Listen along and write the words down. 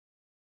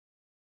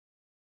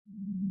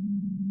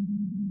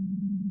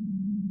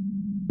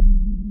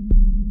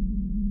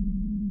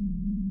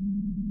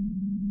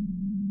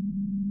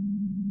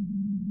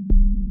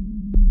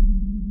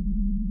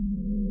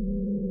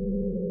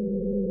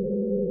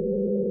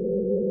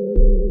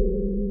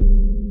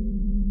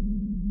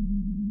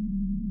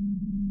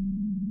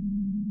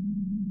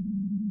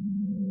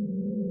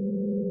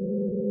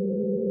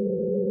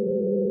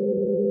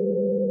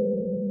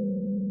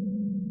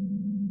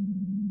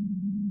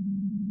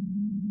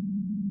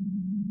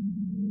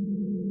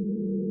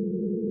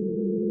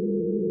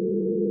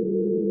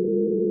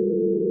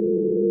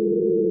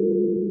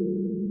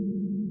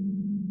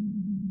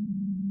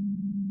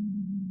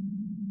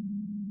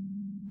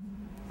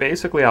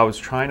Basically, I was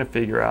trying to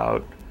figure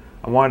out,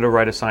 I wanted to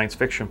write a science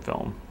fiction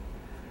film.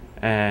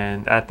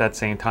 And at that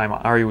same time,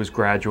 Ari was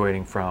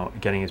graduating from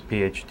getting his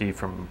PhD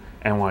from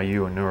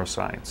NYU in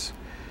neuroscience.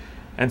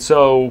 And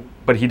so,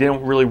 but he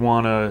didn't really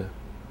want to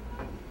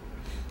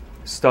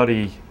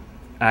study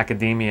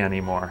academia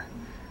anymore.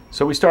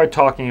 So we started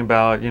talking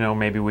about,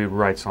 maybe we'd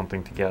write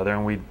something together,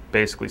 and we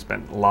basically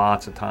spent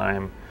lots of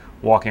time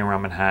walking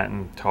around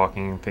Manhattan,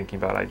 talking and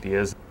thinking about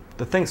ideas.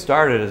 The thing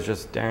started as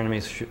just Darren and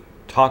me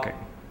talking.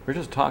 We're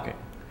just talking.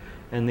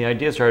 And the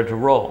idea started to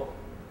roll.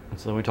 And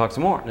so we talked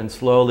some more. And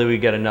slowly we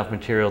get enough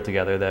material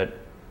together that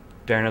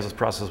Darren has this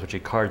process which he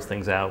cards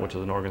things out, which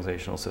is an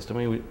organizational system.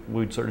 And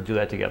we'd sort of do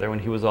that together. When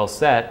he was all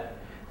set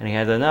and he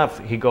had enough,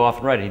 he'd go off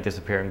and write it. He'd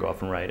disappear and go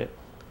off and write it.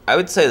 I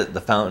would say that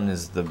The Fountain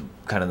is the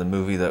kind of the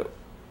movie that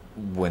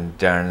when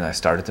Darren and I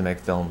started to make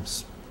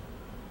films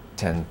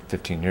 10,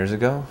 15 years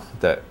ago,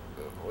 that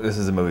this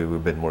is a movie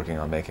we've been working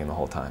on making the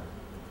whole time.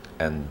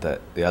 And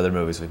that the other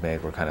movies we've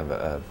made were kind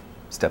of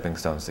stepping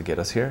stones to get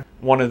us here.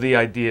 One of the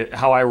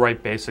how I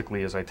write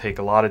basically is I take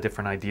a lot of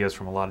different ideas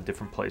from a lot of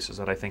different places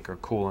that I think are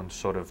cool and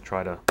sort of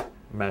try to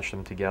mesh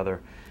them together.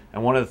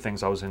 And one of the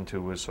things I was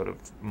into was sort of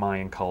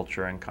Mayan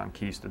culture and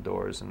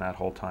conquistadors and that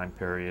whole time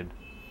period.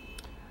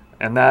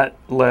 And that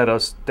led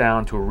us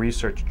down to a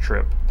research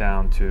trip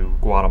down to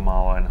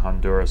Guatemala and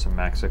Honduras and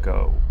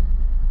Mexico.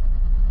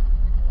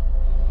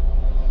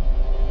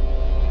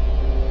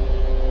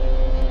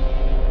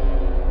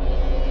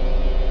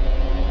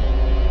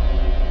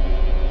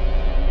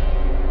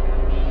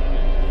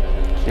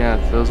 Yeah,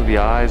 those are the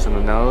eyes and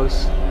the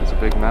nose. There's a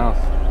big mouth.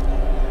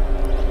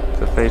 It's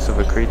the face of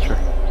a creature.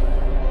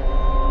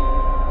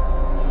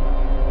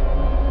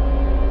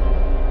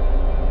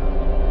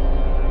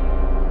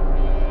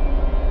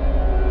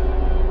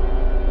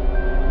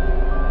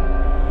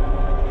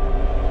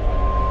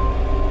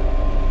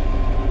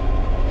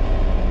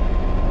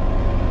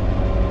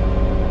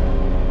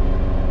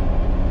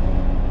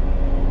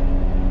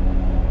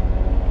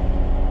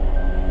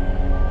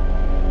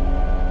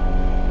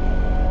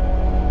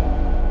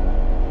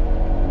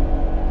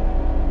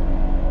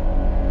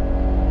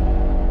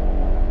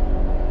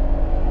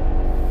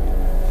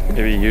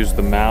 Maybe use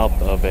the mouth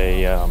of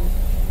a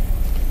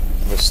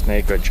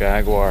snake or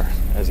jaguar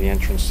as the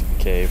entrance to the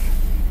cave.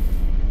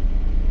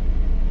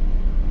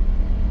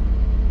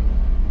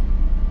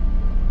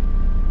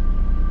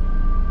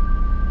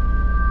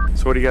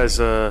 So what do you guys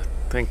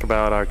think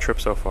about our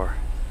trip so far?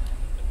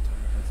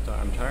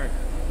 I'm tired.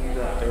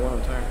 Day one,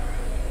 I'm tired.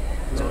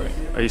 It's great.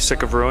 Are you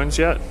sick of ruins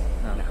yet?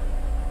 No.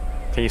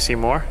 Can you see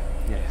more?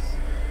 Yes.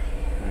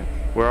 Right.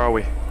 Where are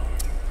we?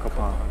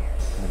 Copan.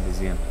 In the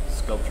museum.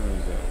 Sculpture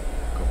museum.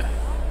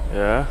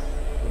 Yeah?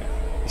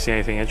 You see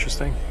anything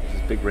interesting? There's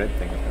this big red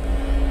thing up there.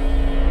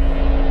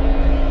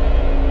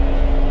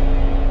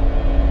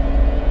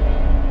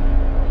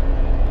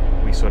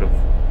 We sort of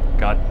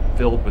got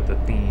filled with the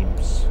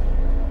themes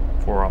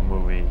for our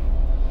movie.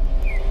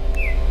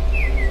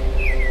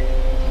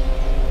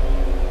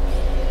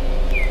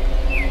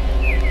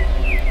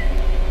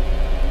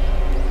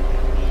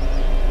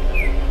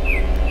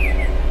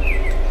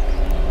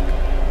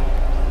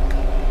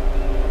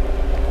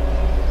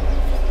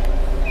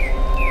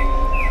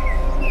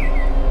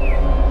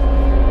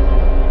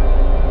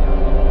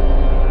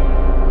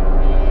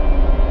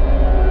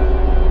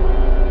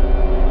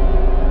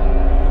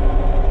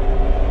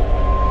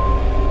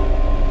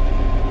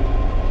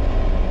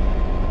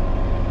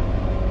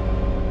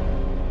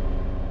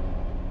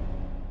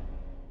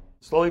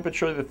 Slowly but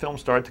surely the film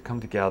started to come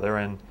together,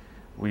 and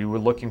we were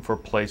looking for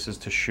places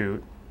to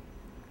shoot,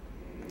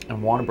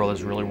 and Warner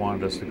Brothers really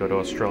wanted us to go to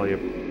Australia.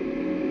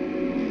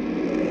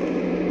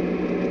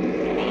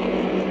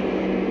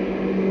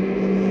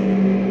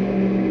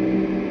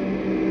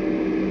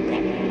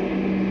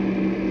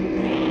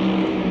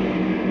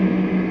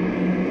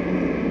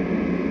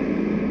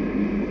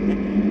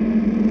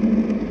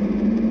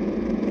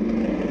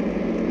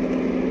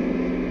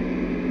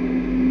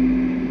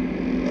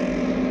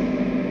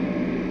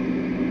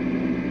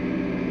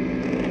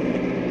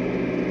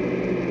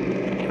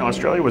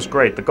 Australia was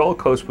great. The Gold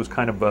Coast was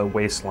kind of a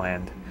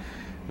wasteland.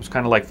 It was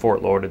kind of like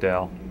Fort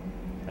Lauderdale.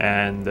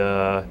 And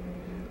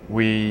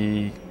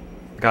we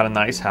got a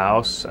nice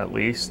house, at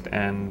least,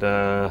 and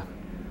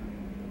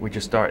we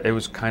just started. It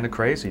was kind of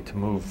crazy to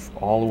move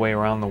all the way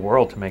around the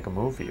world to make a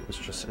movie. It was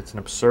just, it's an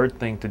absurd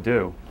thing to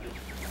do.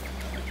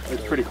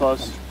 It's pretty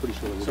close.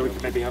 So we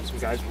can maybe have some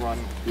guys run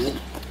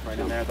right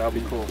in there. That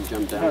would be cool.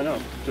 Jump down. No,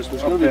 just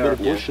There's up gonna be a there.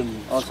 bit of bush and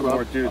Also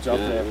more scrub. dudes up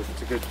there.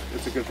 It's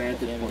a good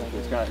vantage point for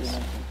those guys.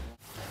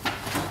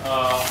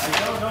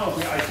 I don't know.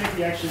 I think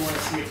we actually want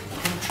to see a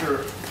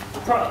picture. The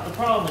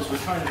problem is we're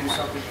trying to do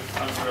something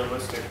that's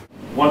unrealistic.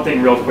 One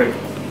thing real quick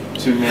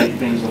to make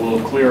things a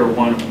little clearer,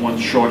 one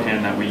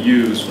shorthand that we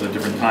use for the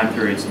different time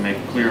periods to make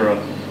it clearer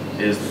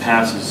is the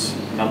past is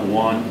number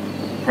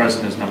 1,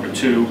 present is number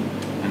 2,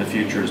 and the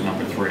future is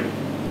number 3.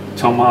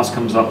 Tomas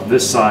comes up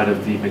this side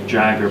of the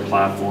McJagger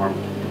platform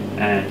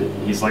and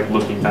he's like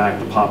looking back,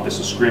 the Pappas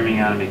is screaming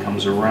at him, he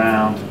comes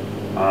around,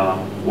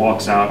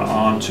 walks out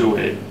onto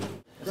it.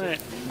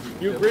 Right.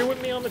 You agree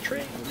with me on the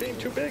tree being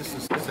too big?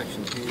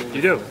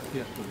 You do?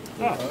 Yeah.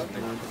 Oh.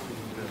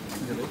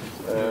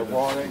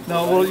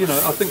 No, well, you know,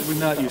 I think we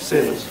now you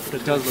said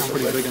it does look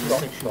pretty big and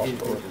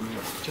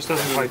Just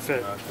doesn't quite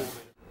fit.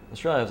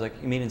 Australia, I was like,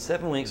 you mean in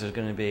 7 weeks there's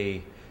going to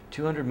be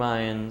 200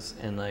 Mayans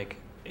and like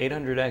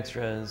 800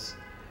 extras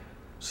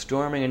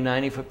storming a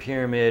 90-foot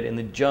pyramid in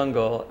the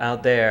jungle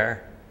out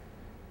there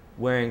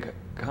wearing,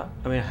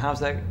 I mean, how's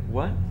that,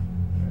 what?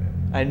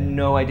 I had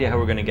no idea how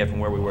we're going to get from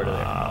where we were to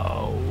there.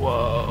 Oh,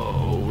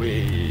 whoa,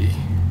 we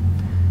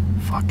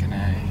fucking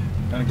A.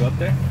 Gonna go up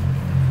there?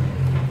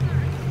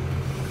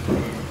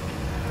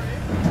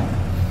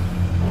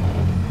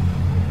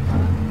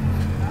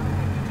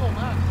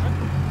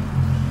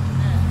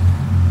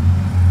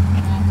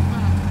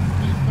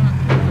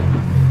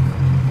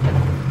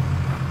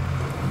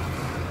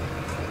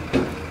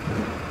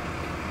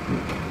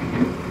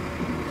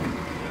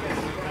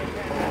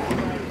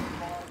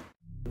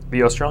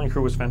 The Australian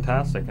crew was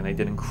fantastic, and they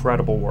did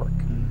incredible work.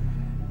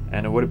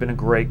 And it would have been a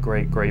great,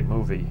 great, great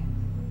movie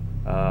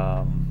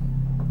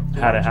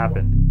had it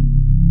happened.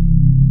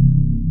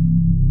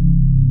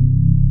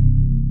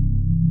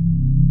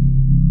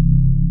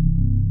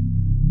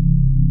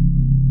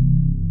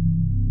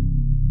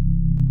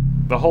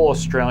 The whole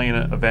Australian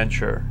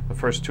adventure, the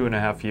first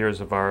 2.5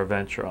 years of our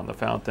adventure on the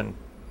Fountain,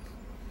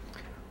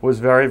 was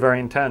very, very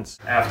intense.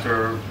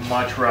 After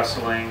much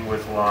wrestling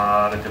with a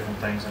lot of different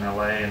things in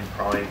LA, and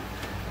probably,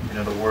 you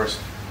know, the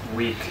worst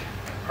week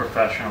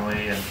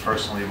professionally and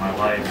personally in my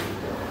life,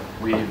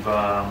 we've,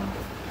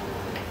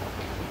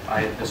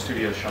 the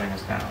studio's shutting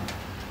us down.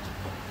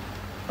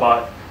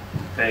 But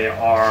they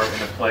are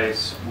in a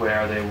place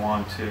where they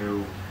want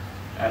to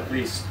at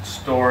least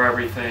store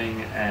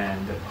everything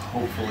and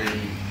hopefully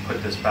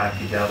put this back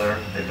together.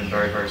 They've been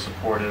very, very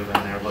supportive,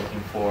 and they're looking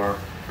for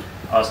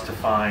us to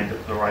find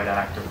the right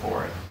actor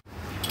for it.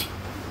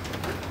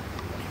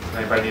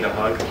 Anybody need a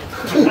hug?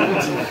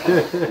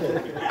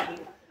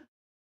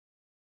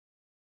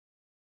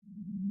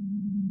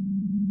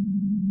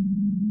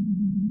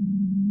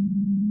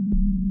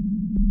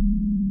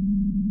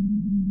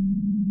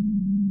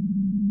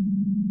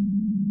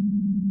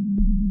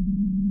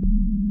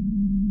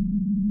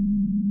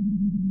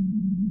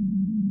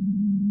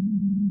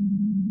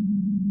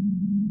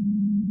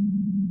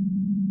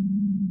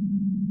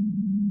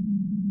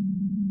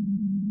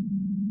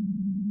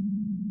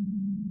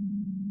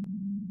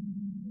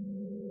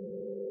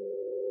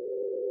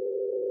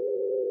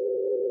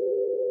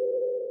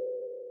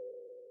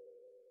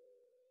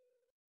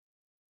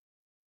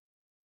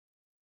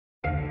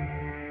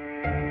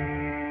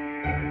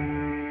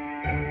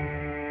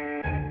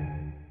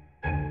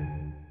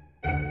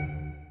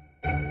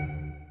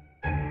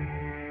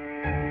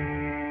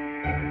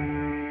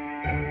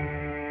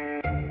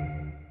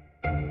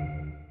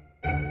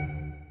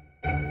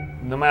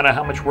 No matter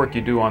how much work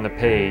you do on the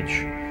page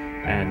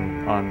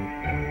and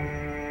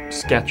on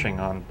sketching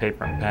on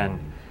paper and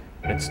pen,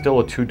 it's still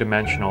a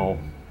two-dimensional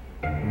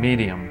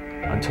medium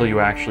until you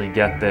actually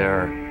get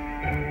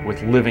there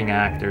with living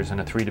actors in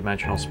a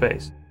three-dimensional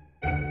space.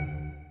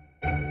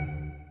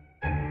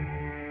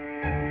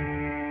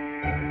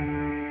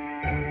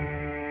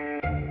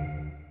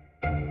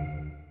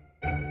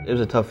 It was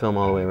a tough film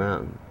all the way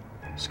around,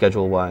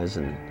 schedule-wise,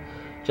 and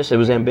just it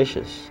was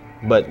ambitious.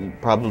 But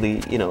probably,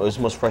 you know, it was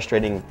the most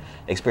frustrating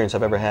experience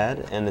I've ever had,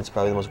 and it's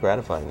probably the most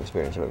gratifying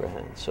experience I've ever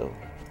had. So,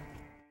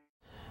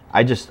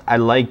 I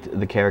liked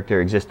the character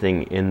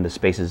existing in the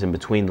spaces in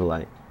between the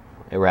light,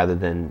 rather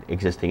than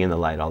existing in the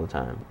light all the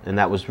time. And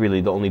that was really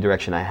the only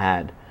direction I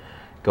had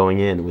going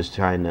in, was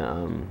trying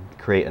to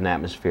create an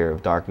atmosphere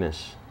of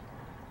darkness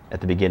at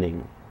the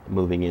beginning,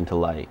 moving into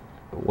light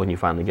when you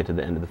finally get to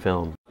the end of the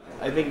film.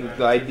 I think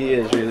the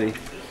idea is really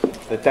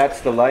that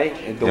that's the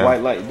light, the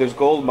white light. There's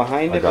gold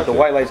behind it, but the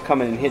white light's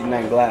coming and hitting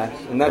that glass,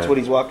 and that's what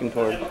he's walking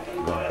toward.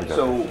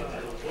 So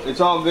it's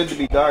all good to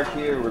be dark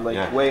here. We're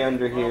like way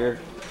under here.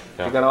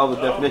 You got all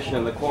the definition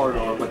in the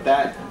corridor, but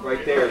that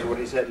right there is what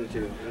he's heading to.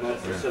 And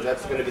that's, so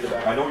that's going to be the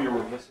back. I know you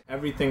were missing.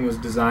 Everything was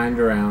designed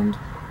around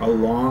a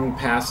long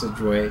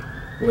passageway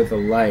with a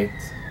light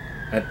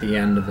at the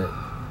end of it,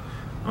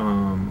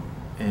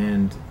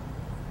 and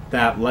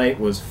that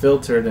light was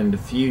filtered and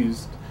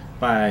diffused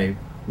by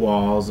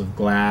walls of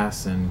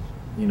glass and,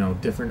 you know,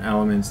 different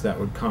elements that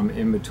would come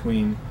in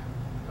between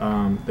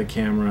the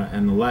camera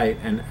and the light.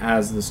 And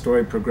as the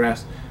story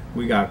progressed,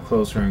 we got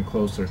closer and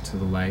closer to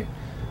the light,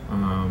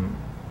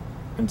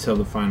 until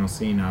the final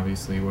scene,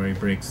 obviously, where he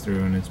breaks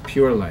through and it's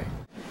pure light.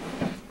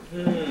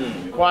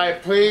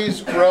 Quiet,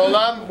 please. Roll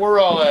on. We're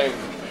rolling.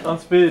 On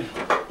speed.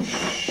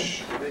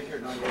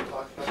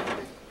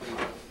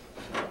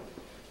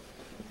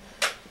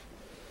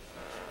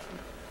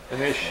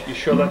 And you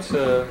sure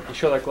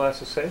that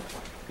glass is safe?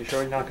 You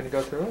sure you're not going to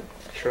go through it?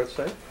 You sure it's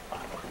safe?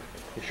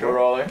 You sure? We're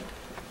rolling.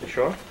 You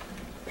sure?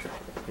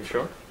 You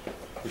sure?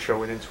 You sure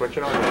we didn't switch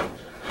it on yet?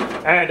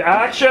 And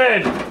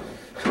action!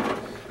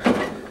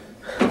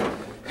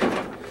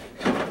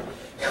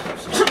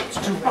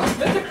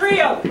 Mr.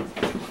 Creo!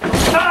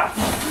 Ah!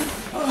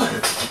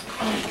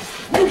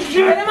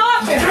 Get him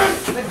off him!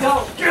 Let go!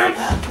 Let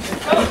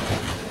go!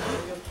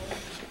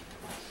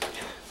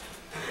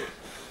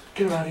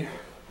 Get him out of here.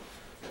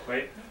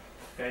 Wait.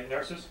 Okay,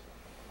 nurses.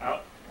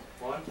 Out.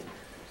 1,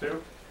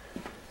 2.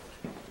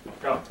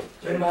 Go.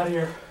 Get him out of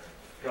here.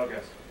 Go,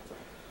 guys.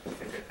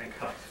 Okay, thank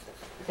God.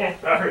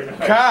 Very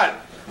nice. Cut!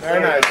 Very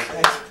nice.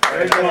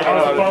 Very good.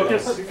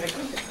 Focus.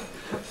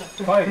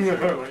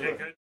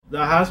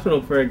 The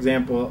hospital, for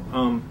example,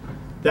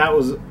 that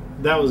was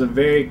a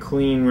very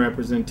clean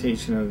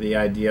representation of the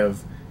idea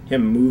of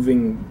him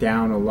moving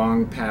down a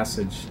long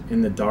passage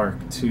in the dark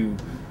to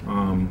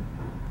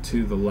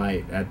the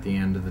light at the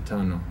end of the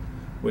tunnel,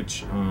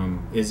 which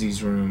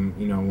Izzy's room,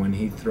 you know, when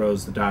he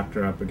throws the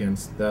doctor up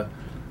against the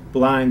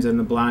blinds and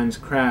the blinds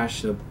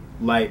crash, the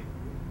light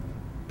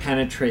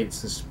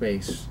penetrates the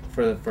space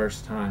for the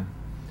first time.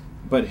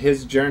 But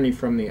his journey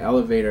from the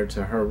elevator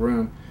to her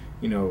room,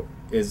 you know,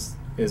 is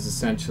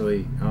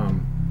essentially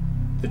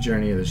the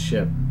journey of the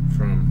ship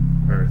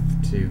from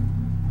Earth to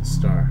the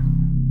star.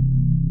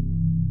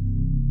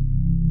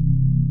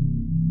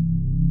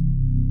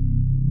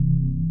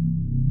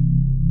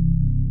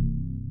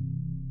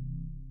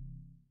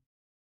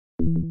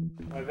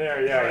 Right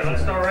there, yeah. Right,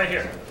 let's start right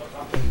here.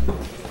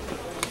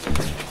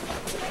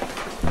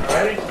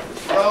 Ready?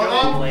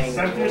 Rolling.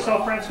 Center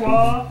yourself,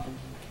 Francois.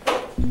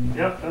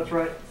 Yep, that's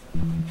right.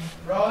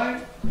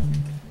 Rolling.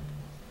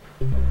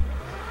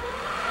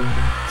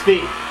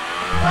 Speed.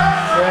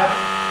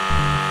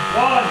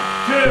 1,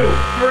 2,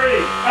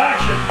 3,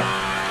 action!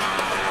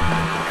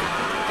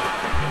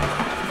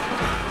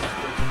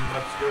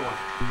 That's a good one.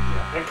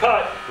 And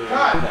cut.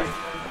 Cut.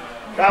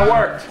 That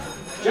worked.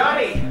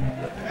 Johnny!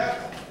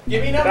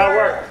 Give me number! That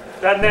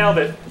worked. That nailed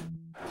it.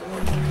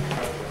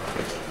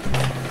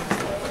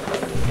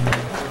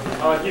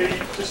 You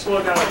just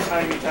slow down a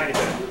tiny, tiny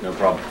bit. No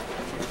problem.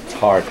 It's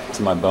hard. It's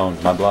in my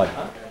bones, my blood.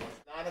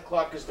 9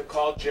 o'clock is the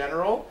call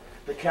general.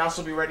 The cast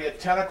will be ready at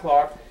 10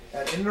 o'clock.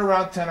 And in and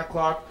around 10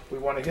 o'clock, we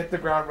want to hit the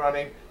ground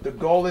running. The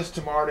goal is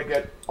tomorrow to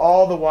get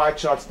all the wide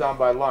shots done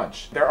by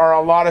lunch. There are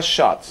a lot of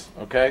shots,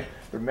 okay?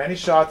 There are many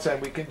shots,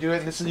 and we can do it.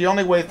 And this is the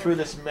only way through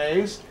this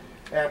maze.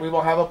 And we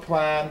will have a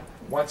plan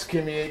once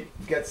Kimmy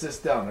gets this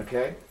done,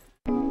 okay?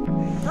 3,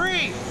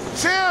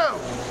 2,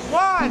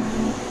 1,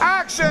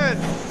 action!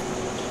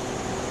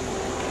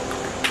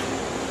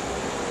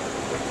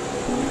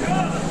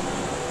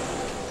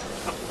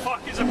 What the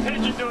fuck is a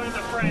pigeon doing in the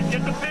frame?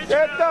 Get the pigeon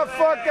Get out the of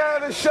fuck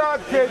out of the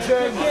shot,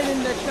 pigeon! Get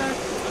in the shot.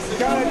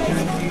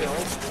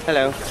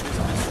 Hello.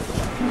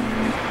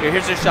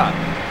 Here's your shot.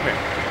 Here.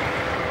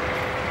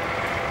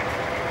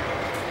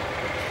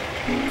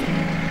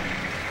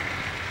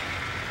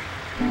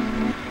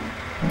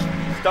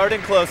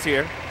 Starting close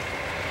here.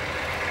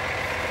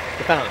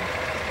 The fountain.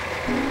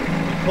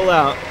 Pull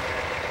out.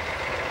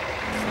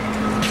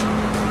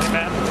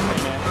 Man,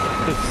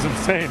 this is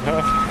insane,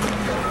 huh?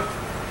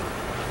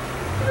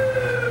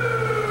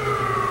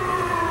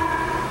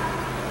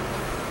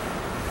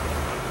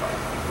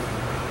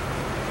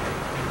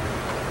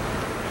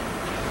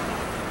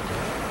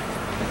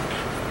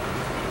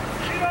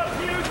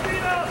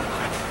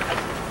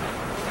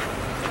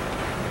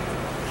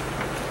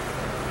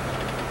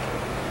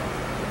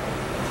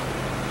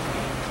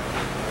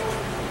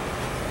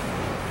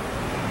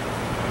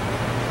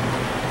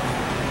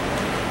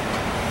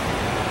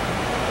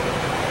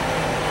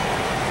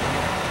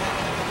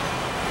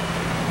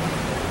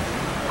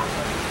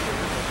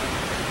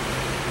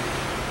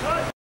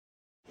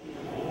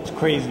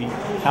 Crazy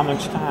how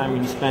much time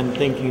you spend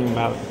thinking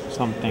about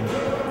something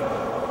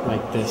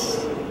like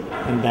this,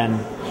 and then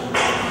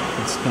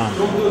it's done.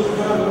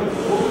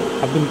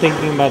 I've been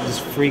thinking about this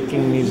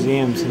freaking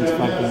museum since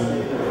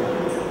fucking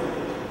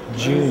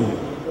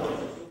June.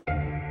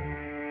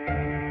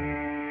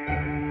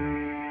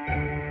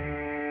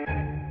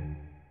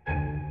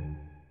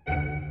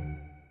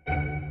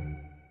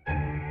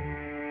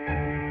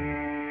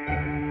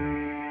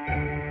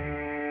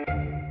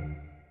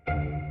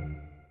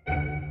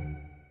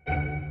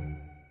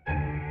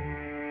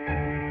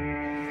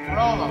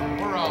 Rolling,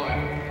 we're rolling.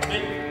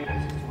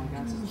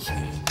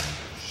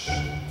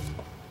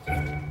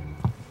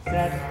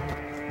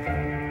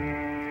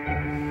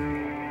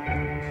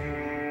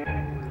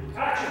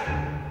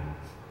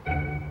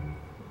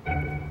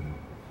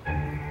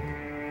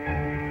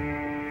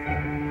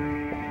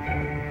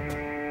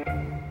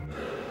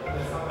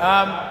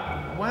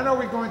 When are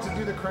we going to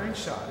do the crane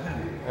shot?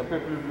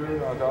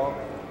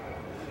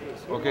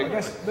 Okay. I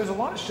guess there's a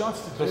lot of shots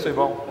to do. Ça c'est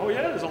bon. Oh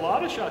yeah, there's a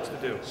lot of shots to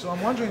do. So I'm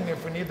wondering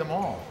if we need them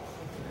all.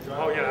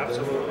 Oh yeah,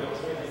 absolutely.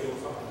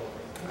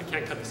 I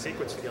can't cut the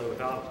sequence together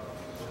without them.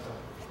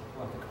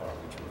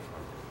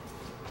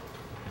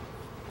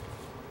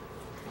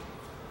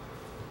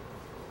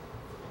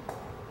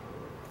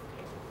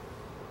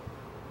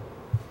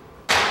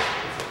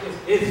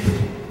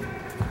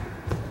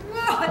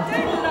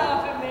 Don't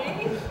laugh at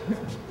me.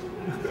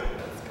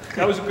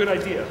 That was a good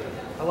idea.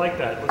 I like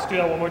that. Let's do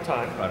that one more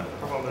time.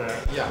 From over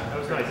there. Yeah. That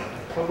was nice.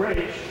 But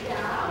Rach,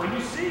 when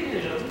you see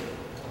him,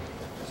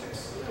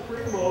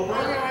 bring him over.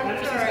 And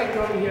as he's going to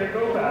come here,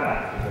 go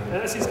back.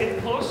 And as he's getting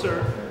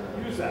closer,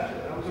 use that.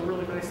 That was a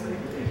really nice thing.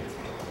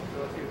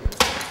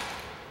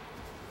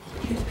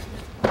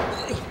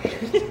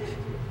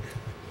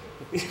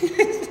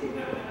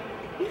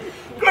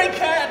 Great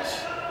catch.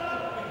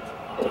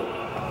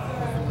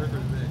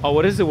 Oh,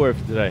 what is the word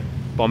for today?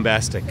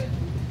 Bombastic.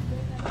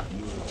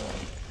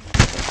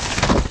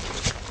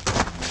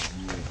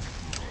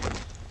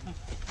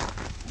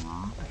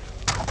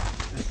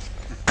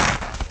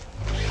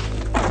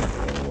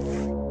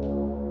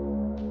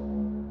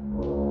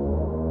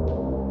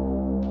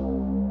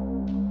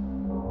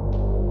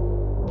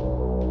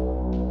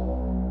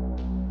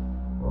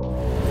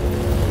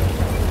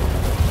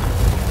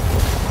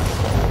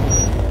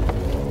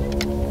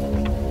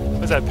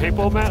 Was that a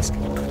paintball mask?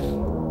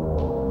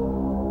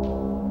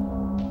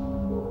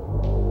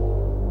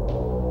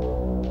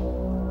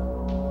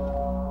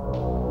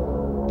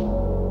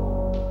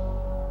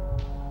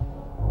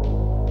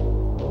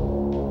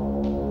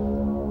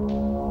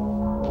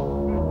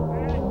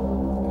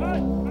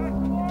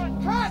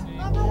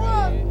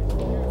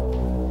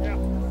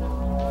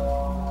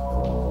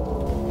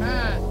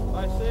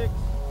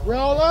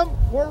 Roll them.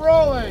 We're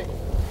rolling.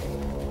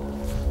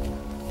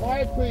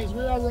 Quiet, please.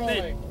 We are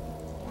rolling.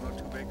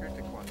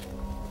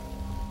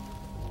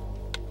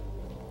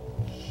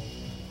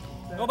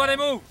 Nobody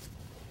move.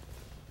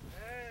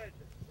 Ed,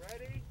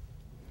 ready?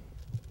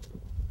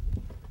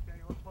 Okay,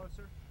 a little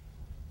closer.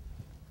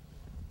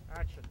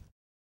 Action.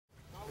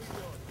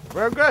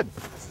 We're good.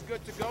 This is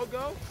good to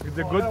go.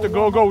 They're good to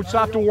go. We just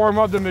have to warm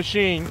up the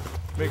machine.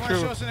 You want to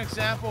show us an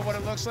example of what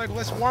it looks like?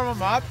 Let's warm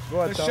them up.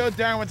 Let's show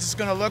Darren what this is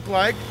going to look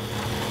like.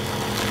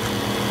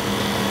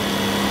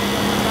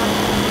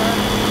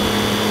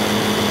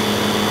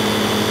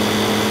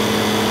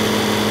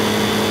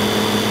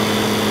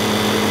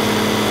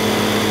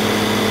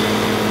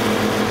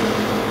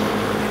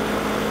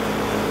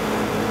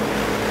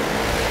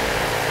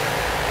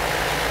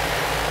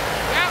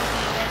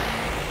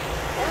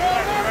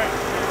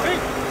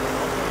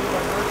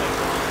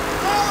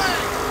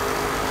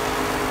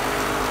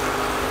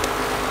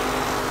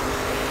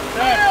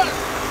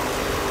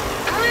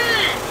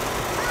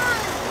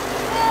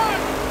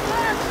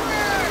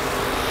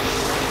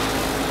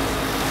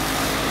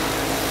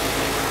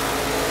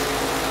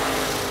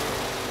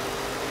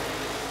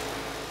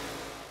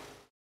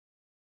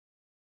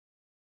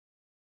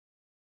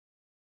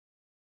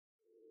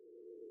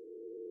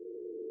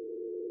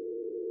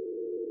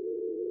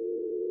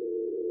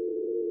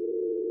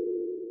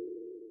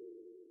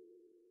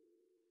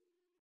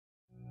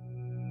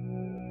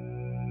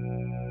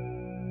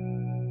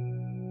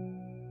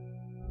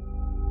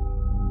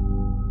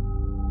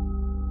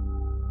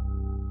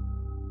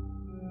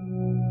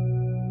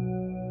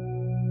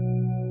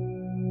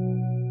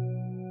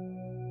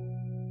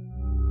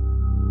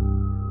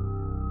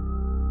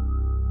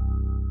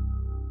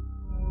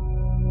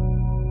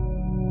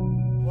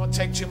 Won't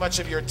take too much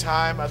of your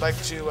time. I'd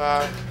like to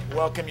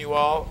welcome you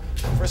all.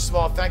 First of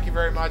all, thank you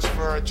very much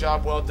for a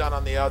job well done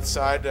on the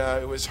outside.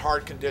 It was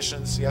hard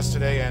conditions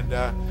yesterday, and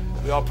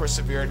we all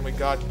persevered, and we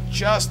got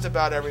just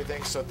about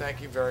everything, so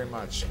thank you very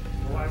much.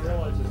 What I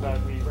realized is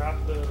that we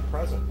wrapped the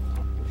present.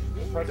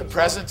 The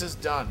present is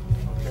done.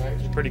 Okay.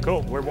 It's pretty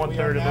cool. We're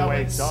one-third of the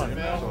way done.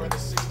 Seville, we're in the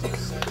 16th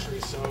century,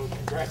 so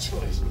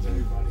congratulations,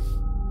 everybody.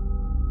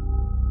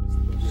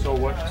 So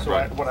what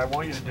I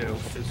want you to do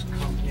is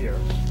come here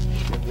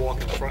and walk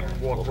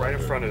right in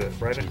front of it,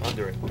 right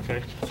under it.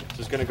 Okay. So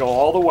it's going to go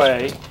all the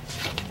way,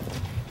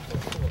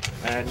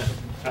 and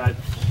I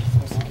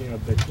was thinking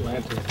of the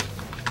lantern.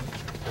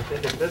 I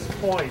think at this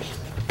point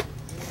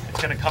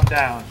it's going to come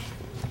down,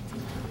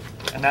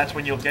 and that's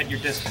when you'll get your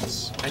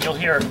distance, and you'll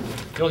hear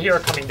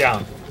it coming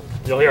down.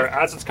 You'll hear it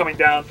as it's coming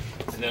down.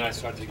 And then I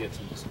start to get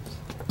some distance.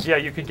 Yeah,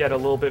 you could get a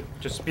little bit,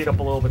 just speed up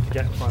a little bit to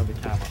get in front of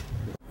the camera.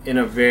 In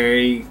a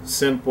very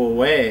simple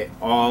way,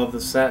 all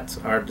the sets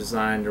are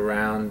designed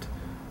around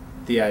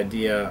the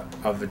idea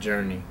of a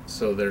journey.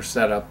 So they're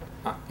set up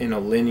in a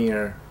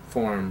linear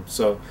form.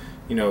 So,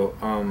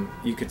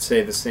 you could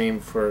say the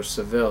same for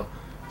Seville,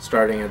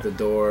 starting at the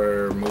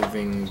door,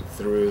 moving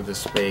through the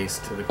space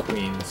to the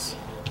Queen's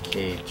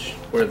cage,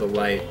 where the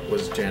light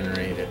was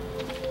generated.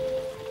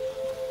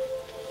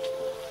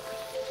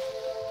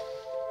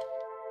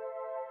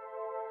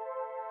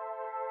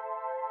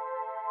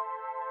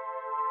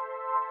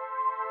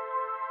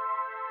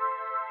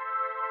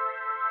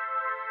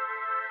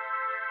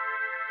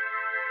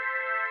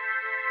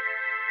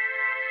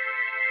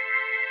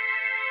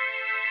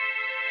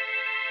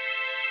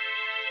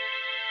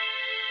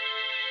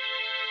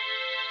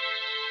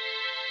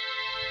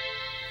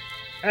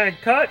 And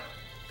cut.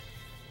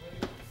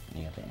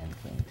 You got the end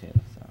thing too.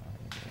 So.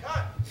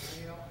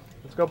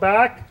 Let's go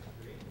back.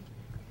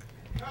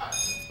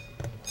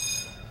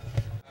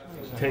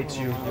 Takes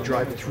you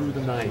drive through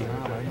the night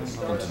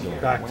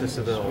back to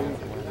Seville,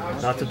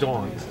 not to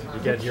Dawn. You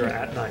get here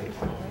at night.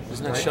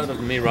 Isn't that shot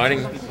of me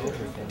riding?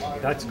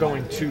 That's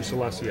going to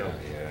Celesio.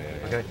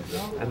 Okay,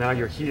 and now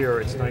you're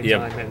here. It's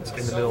nighttime, and it's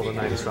in the middle of the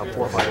night. It's about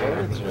 4 or 5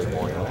 a.m. There's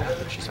morning.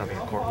 She's having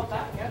a court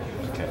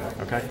with you.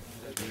 Okay.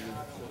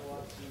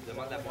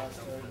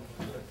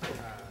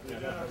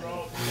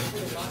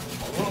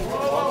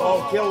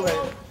 Oh, killed it.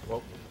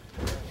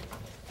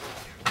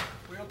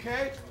 We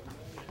okay?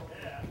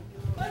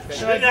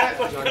 Should I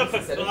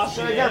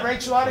get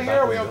Rachel out of here? Or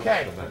are we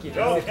okay?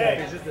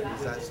 Okay.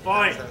 It's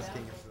fine.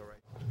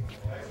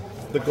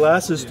 The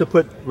glass is to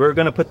put, we're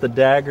going to put the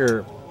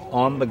dagger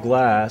on the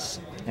glass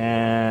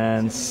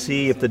and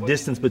see if the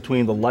distance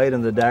between the light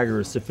and the dagger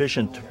is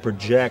sufficient to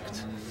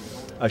project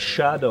a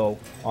shadow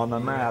on the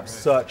map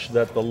such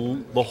that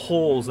the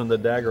holes in the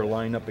dagger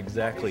line up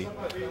exactly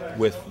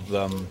with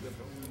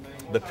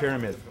the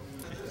pyramid.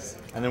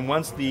 And then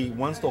once the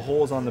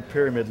holes on the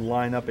pyramid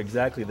line up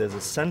exactly, there's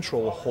a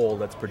central hole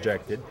that's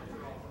projected,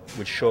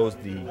 which shows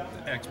the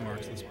X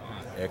marks the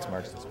spot. X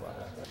marks the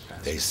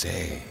spot. They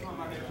say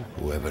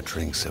whoever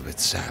drinks of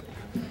its sap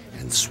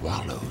and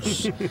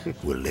swallows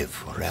will live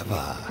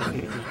forever.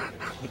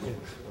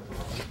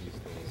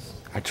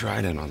 I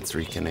tried it on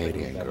 3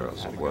 Canadian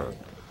girls. It worked.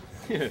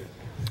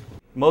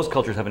 Most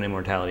cultures have an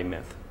immortality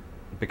myth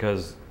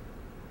because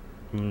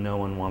no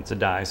one wants to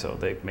die, so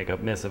they make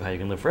up myths of how you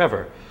can live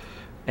forever.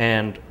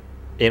 And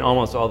in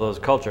almost all those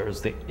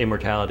cultures, the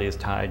immortality is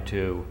tied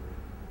to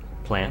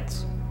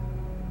plants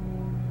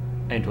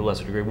and to a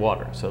lesser degree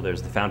water. So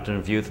there's the fountain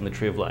of youth and the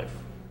tree of life.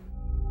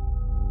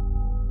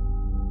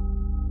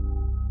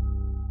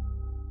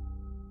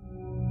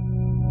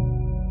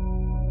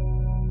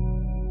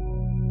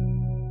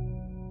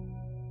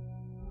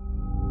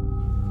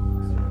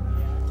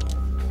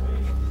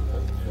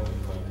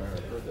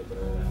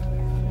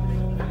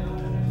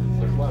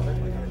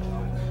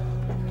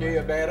 OK,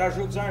 ben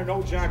rajoute-en un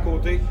autre, Jean, à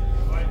côté.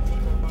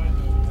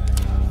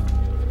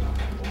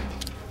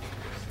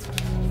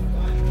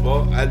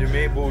 Bon,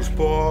 allumé, bouge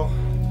pas.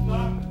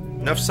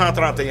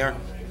 931.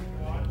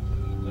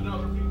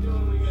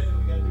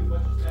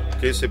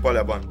 OK, c'est pas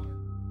la bonne.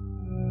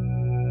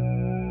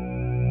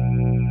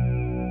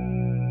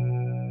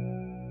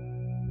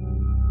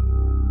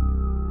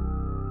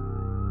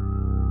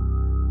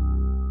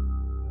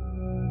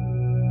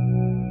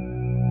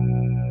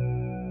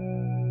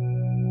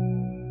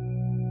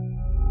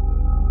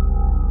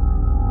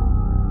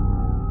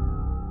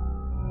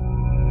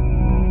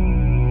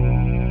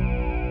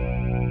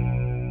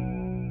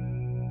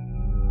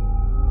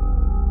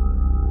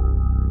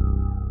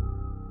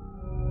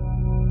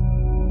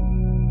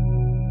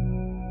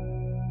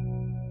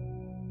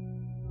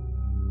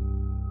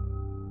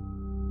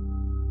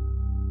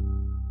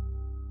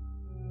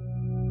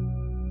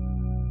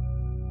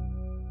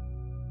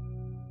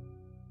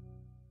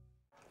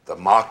 The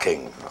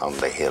marking on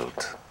the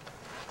hilt.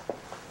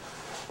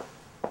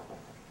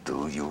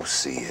 Do you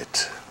see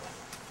it?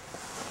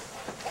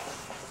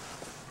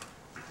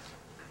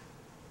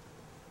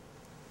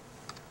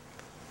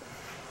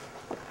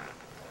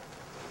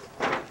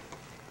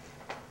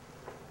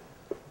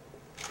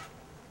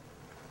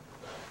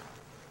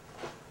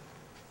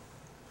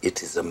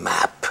 It is a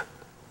map.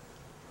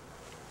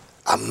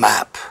 A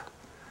map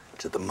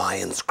to the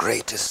Mayans'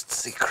 greatest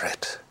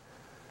secret.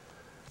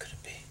 Good.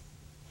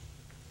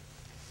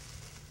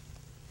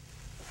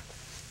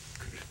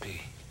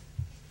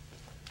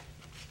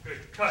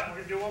 Cut. We're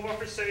going to do one more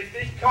for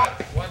safety.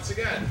 Cut. Once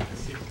again.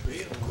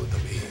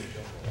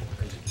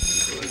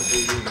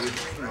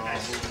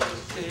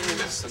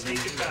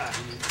 Take it back.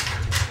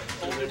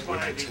 Hold it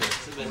by the,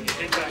 when you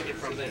take back it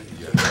from there.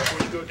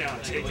 Before you go down,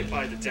 take it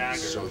by the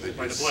dagger,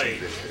 by the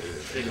blade.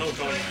 Then he'll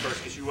go in first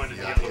because you went in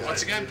the other way.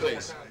 Once again,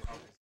 please.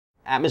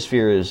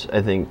 Atmosphere is,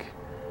 I think,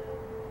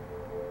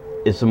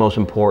 it's the most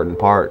important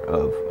part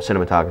of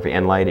cinematography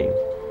and lighting,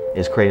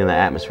 is creating the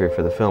atmosphere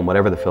for the film,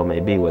 whatever the film may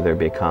be, whether it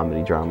be a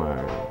comedy, drama,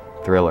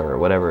 or thriller, or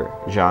whatever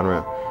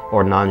genre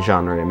or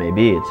non-genre it may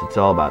be. It's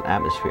all about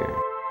atmosphere.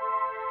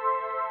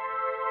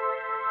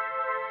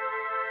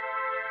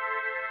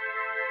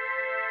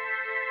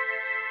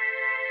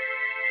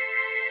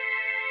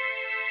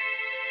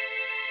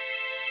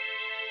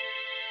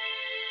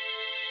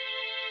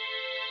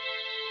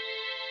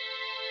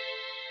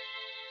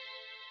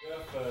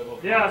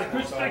 Yeah, the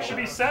crucifix should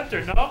be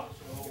centered, no?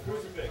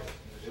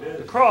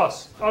 The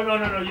cross. Oh, no,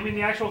 no, no. You mean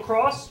the actual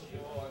cross?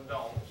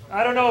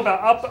 I don't know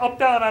about up,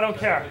 down, I don't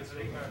care.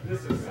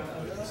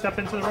 Step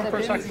into the room for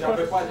a second, quick.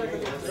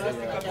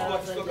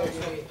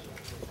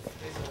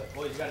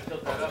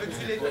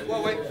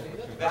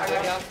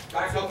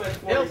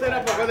 He'll set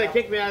up before they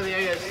kick me out of the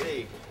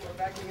ASC.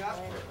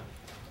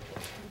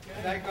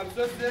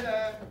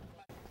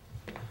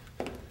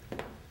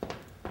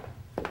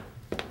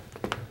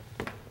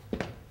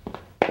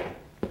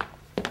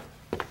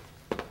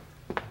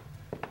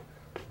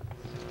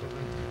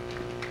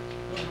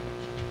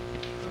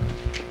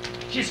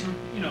 She's,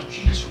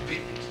 she has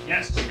forbidden it.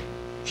 Yes.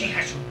 She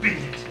has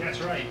forbidden it.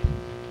 That's right.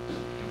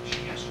 She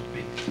has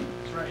forbidden it.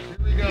 That's right. Here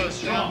we go,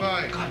 stand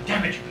by. God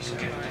damn it, you piece of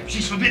Captain.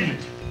 She's forbidden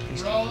it.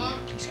 Please, Roll up.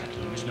 Please,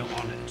 Captain, there is no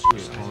honor in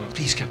suicide.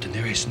 Please, Captain,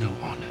 there is no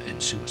honor in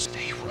suicide.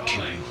 They will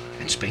kill you,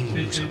 and Spain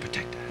will lose her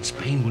protector. And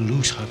Spain will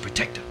lose her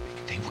protector.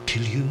 They will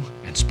kill you,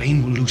 and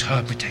Spain will lose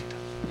her protector.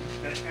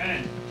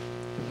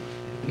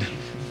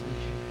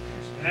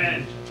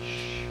 And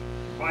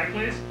quiet,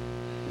 please.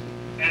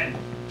 And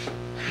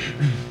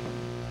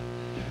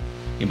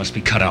You must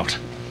be cut out.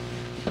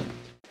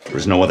 There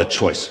is no other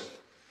choice.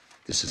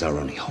 This is our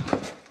only hope.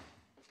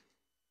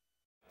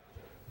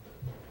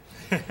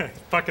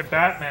 Fucking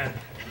Batman.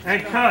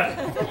 Hey, cut.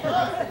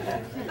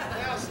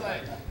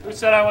 Who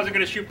said I wasn't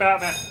gonna shoot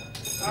Batman?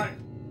 All right.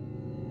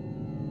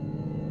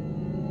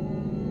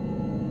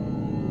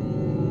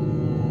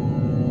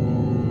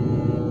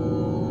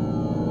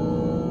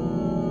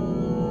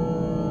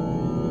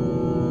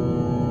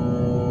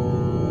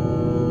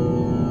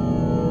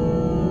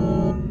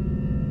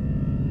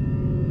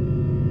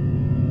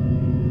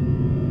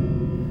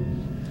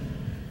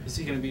 Is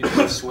he going to be a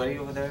little sweaty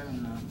over there?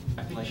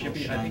 I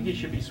think he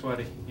should be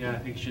sweaty. Yeah, I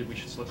think we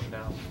should slip him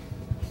down.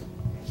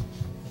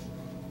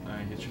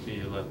 It should be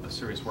a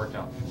serious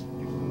workout.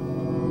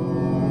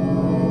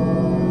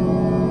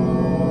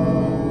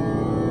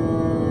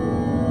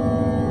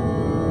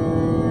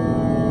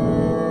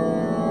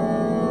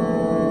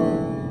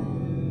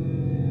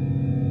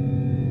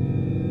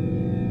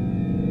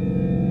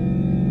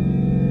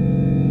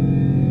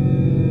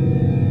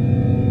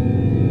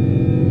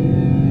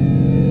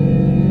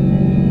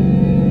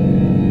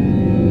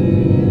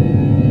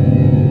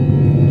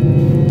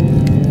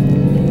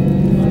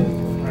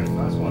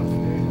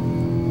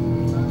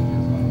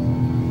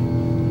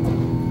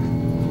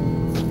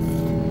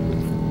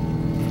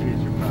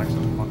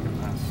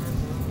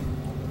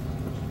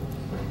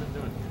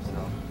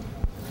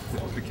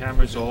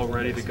 Camera's all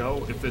ready to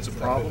go. If there's a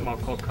problem, I'll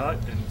call cut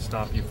and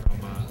stop you from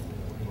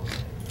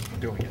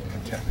doing it.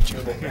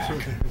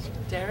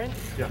 Darren?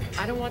 Yeah.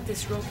 I don't want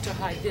this rope to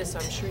hide this.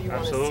 I'm sure you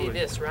want to Absolutely. see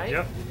this, right?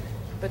 Yep.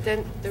 But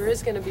then there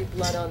is going to be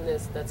blood on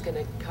this that's going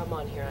to come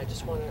on here. I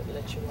just want to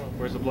let you know.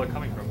 Where's the blood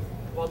coming from?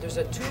 Well, there's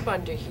a tube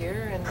under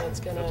here, and it's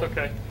going to... That's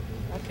okay.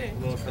 Okay.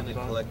 It's going to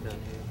collect down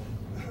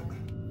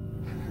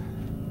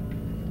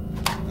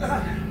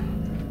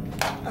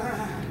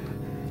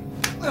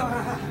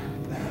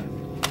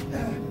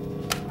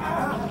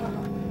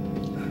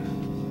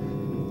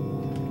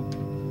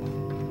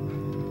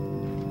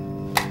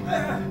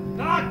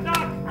Knock,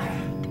 knock!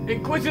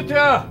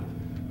 Inquisitor!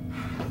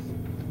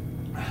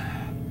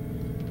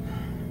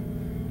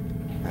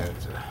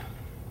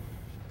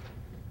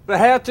 The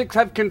heretics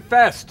have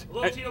confessed A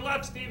little to your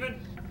left, Stephen.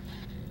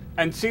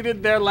 and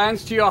ceded their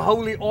lands to your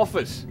holy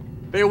office.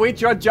 They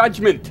await your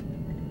judgment.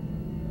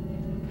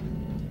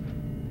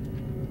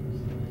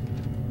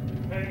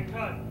 Okay,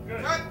 cut.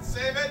 Good. Cut,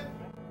 save it.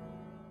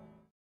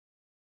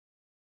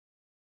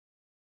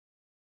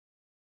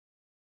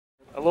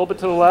 A little bit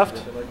to the left.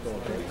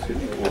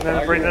 And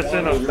then bring this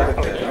in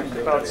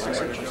about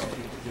 6 inches.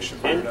 You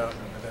should bring it out,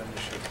 and then you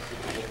should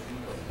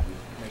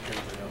make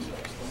everything else.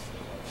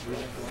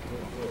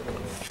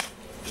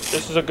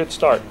 This is a good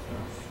start.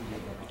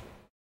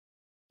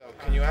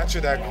 Can you answer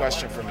that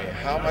question for me?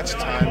 How much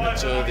time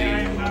until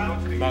the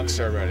monks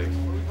are ready?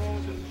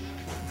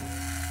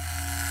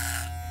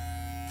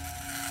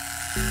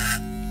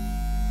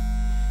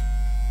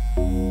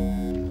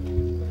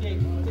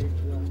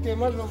 Okay,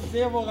 moi je vais vous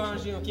dire vos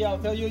rangées, okay? I'll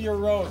tell you your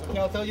rows, okay?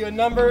 I'll tell you a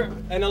number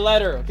and a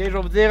letter, okay? Je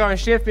vais vous dire un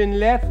chiffre et une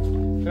lettre.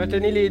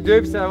 Retenez les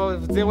deux, puis ça va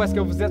vous dire où est-ce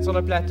que vous êtes sur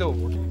le plateau.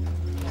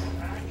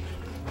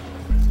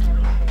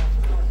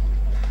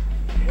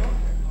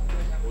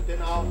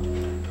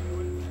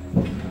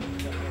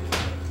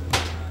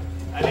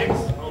 Alex,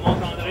 on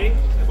monte André,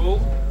 c'est beau.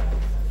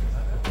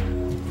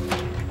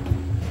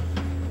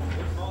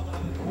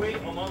 Oui,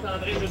 on monte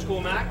André jusqu'au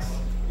max.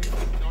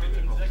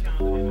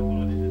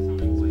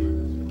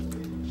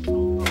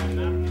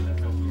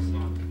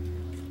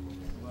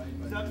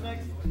 Who's up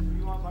next? Who do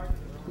you want, Mark?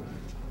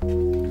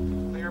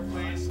 Clear,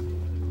 please.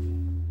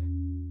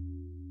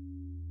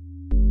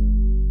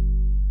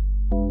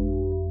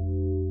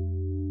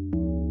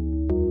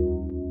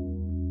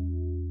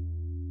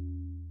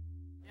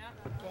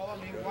 Follow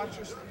me, watch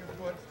your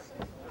foot.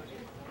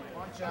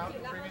 Watch out,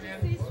 bring it in.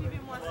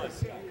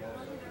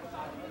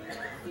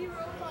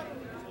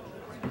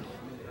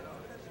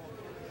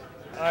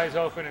 Eyes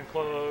open and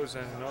close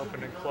and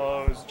open and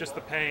close. Just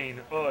the pain.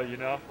 Oh, you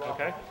know?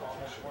 Okay?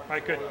 All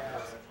right, good.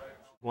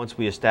 Once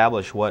we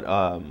establish what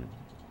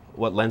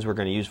lens we're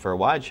going to use for a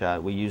wide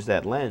shot, we use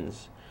that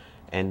lens,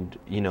 and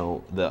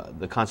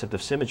the concept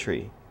of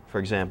symmetry. For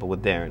example,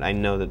 with Darren, I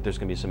know that there's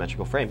going to be a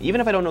symmetrical frame, even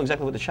if I don't know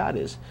exactly what the shot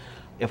is.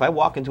 If I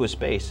walk into a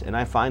space and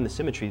I find the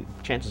symmetry,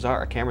 chances are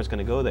our camera's going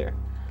to go there,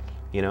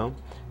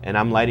 and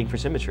I'm lighting for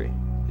symmetry.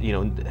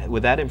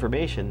 With that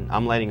information,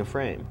 I'm lighting a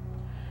frame,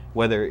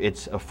 whether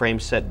it's a frame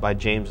set by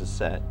James's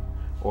set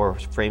or a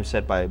frame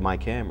set by my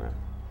camera.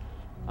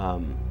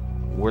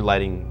 We're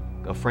lighting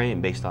a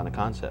frame based on a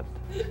concept.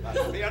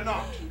 But fear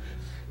not.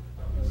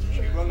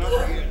 She will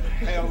not be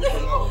held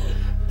alone.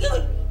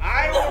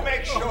 I will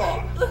make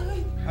sure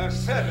her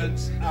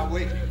servants are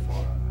waiting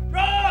for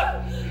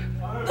her.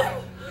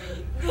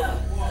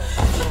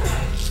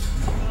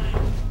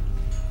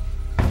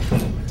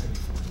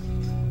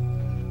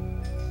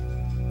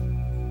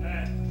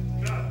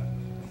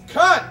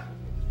 Cut!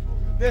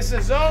 This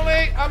is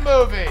only a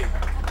movie.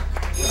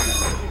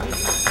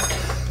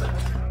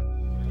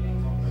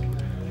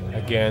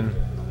 Again,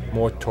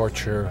 more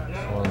torture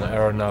on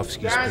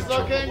Aronofsky's Guys picture.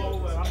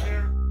 looking?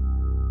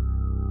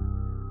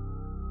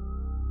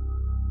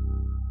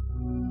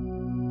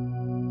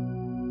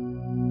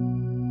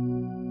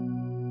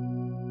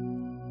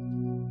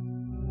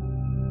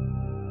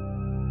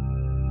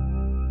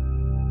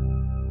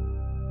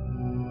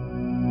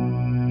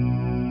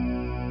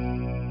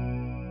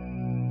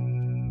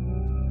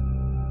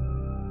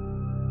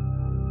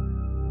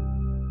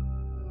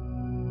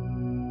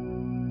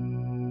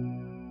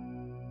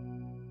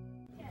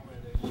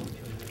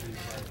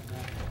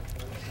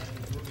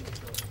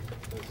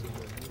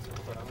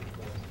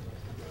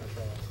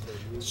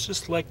 It's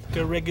just like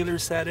a regular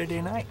Saturday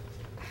night.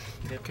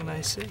 What can I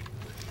say?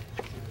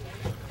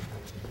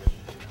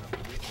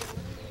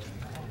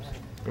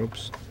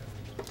 Oops.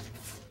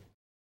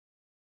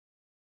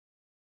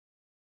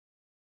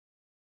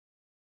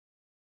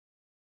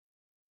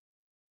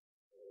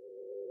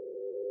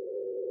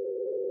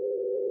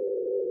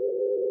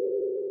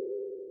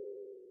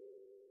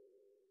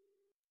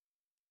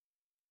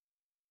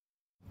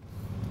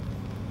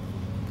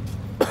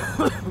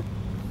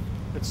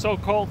 It's so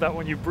cold that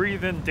when you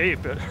breathe in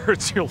deep, it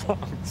hurts your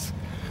lungs.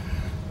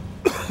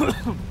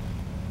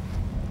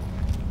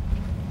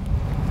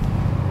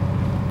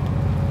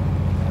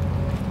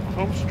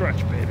 Home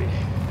stretch, baby.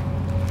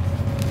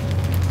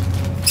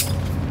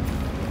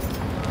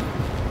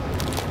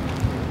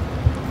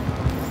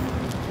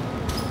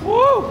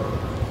 Woo!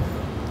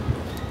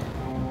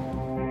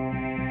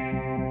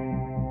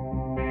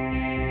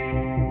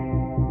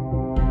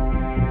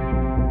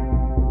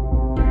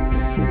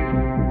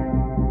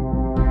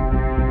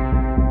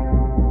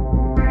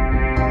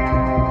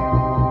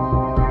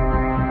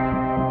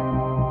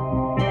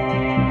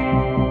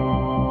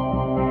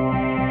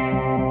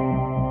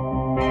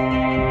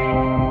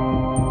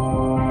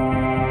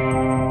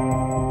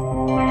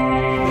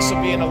 This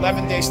will be an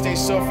 11-day stay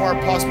so far,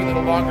 possibly a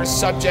little longer,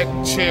 subject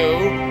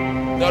to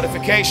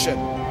notification.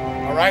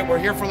 All right, we're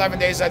here for 11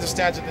 days as it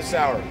stands at this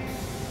hour.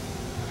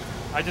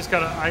 I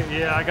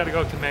gotta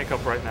go to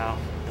makeup right now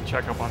and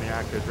check up on the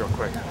actors real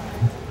quick.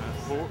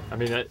 I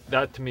mean,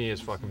 that to me is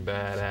fucking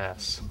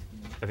badass.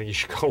 I think you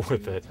should go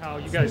with it. How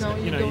you guys,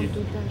 you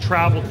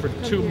traveled for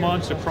 2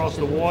 months across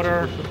the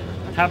water,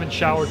 haven't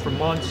showered for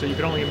months, so you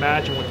can only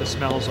imagine what the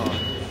smells are.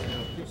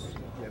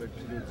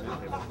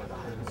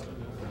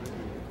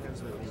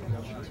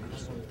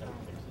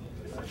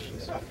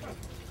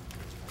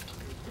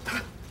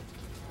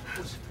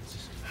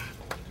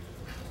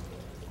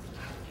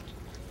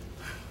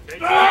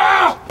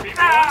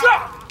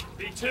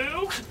 B2,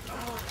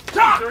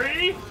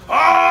 B3.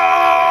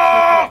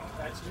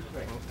 That's too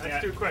quick.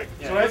 That's too quick.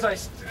 So as I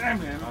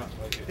stand him,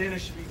 then it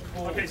should be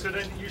pulled. Okay, so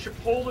then you should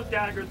pull the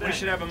dagger then. We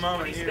should have a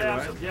moment He here,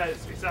 stabs right? him.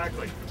 Yes,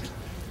 exactly.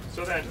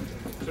 So then,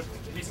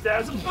 he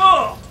stabs him.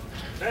 Oh!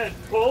 Then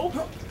pull.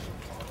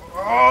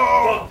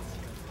 Oh!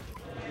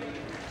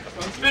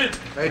 Spin.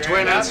 Hey,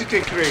 Twin, Nancy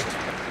Creek.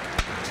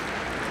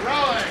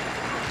 Rolling.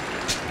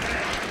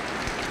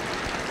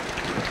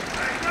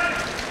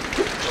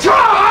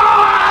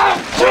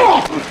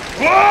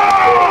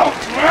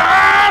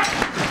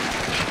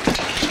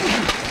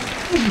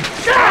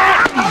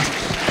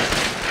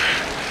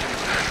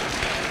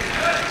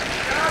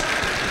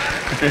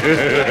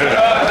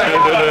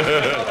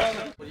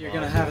 What you're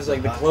gonna have is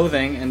like the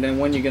clothing, and then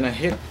when you're gonna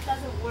hit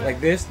like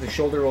this, the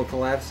shoulder will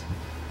collapse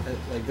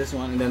like this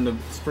one, and then the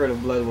spurt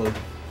of blood will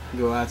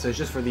go out. So it's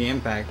just for the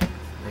impact.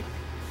 Like,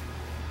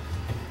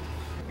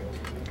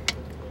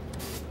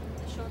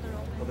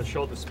 Oh, the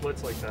shoulder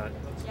splits like that.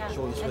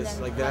 shoulder splits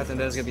like that, and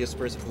then it's gonna be a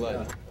spurt of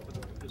blood.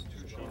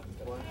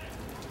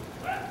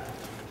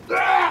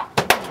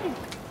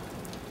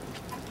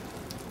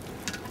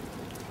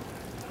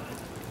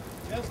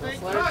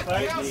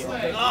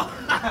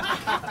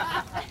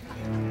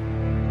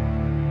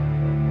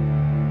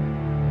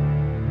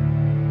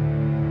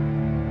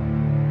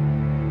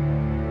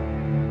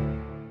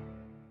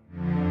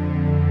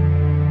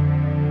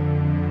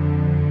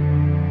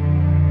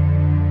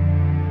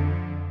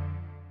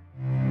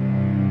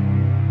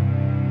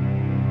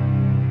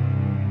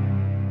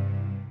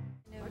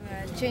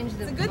 It's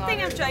a good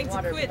thing I'm trying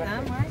to quit,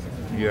 huh, Mark?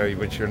 Yeah,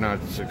 but you're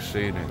not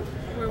succeeding.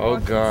 Oh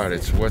God,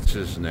 it's what's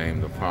his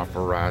name, the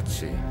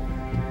paparazzi.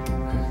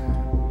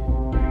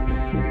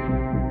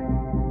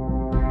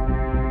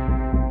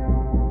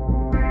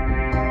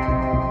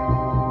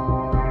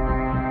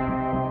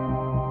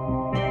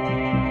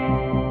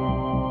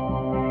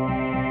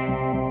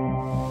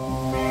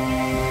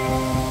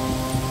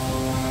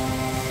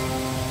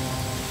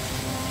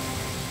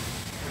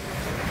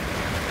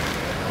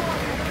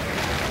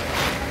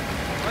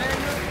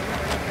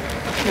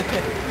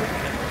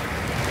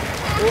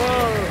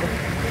 Whoa.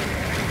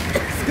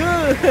 It's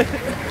good.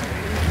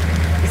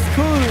 It's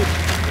cool.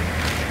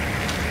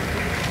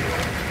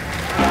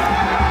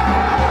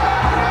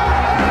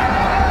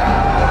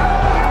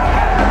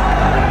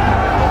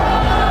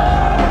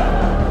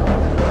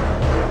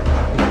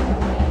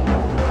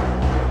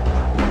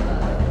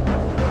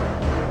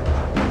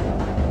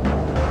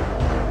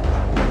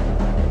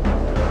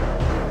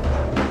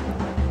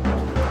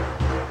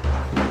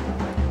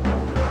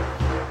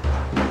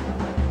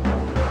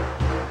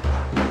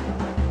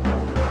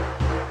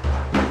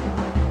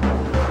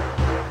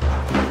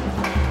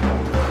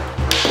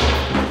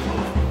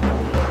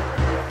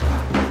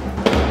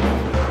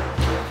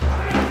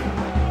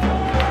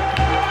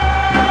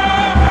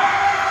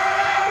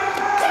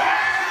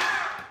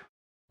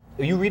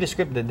 You read a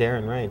script that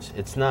Darren writes,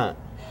 it's not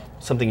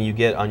something you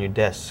get on your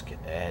desk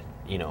at,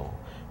 you know,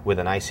 with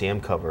an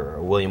ICM cover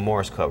or William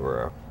Morris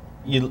cover.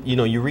 You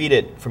know, you read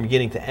it from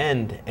beginning to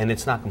end and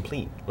it's not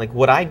complete. Like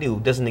what I do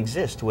doesn't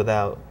exist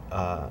without,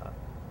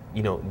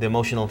 you know, the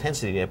emotional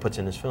intensity that it puts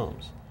in his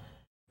films.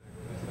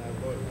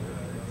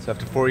 So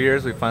after 4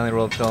 years, we finally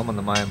rolled film on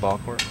the Mayan ball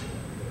court.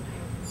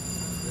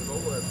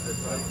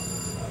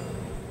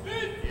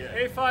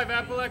 A5,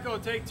 Apple Echo,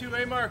 take 2,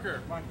 A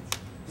marker.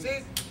 See?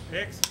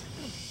 Hicks.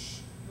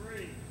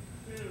 3,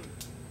 2,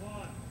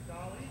 1,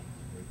 dolly.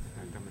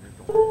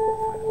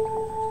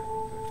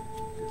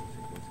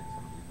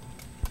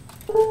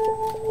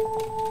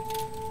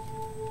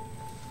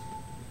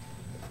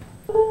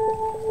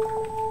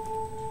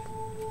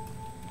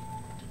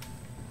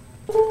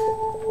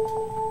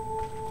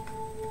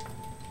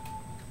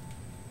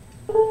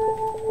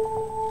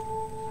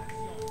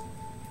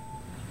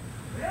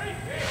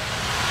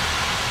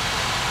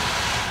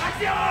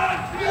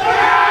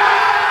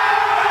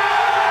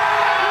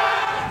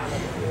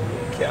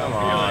 Come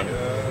on.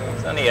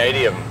 There's only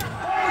 80 of them.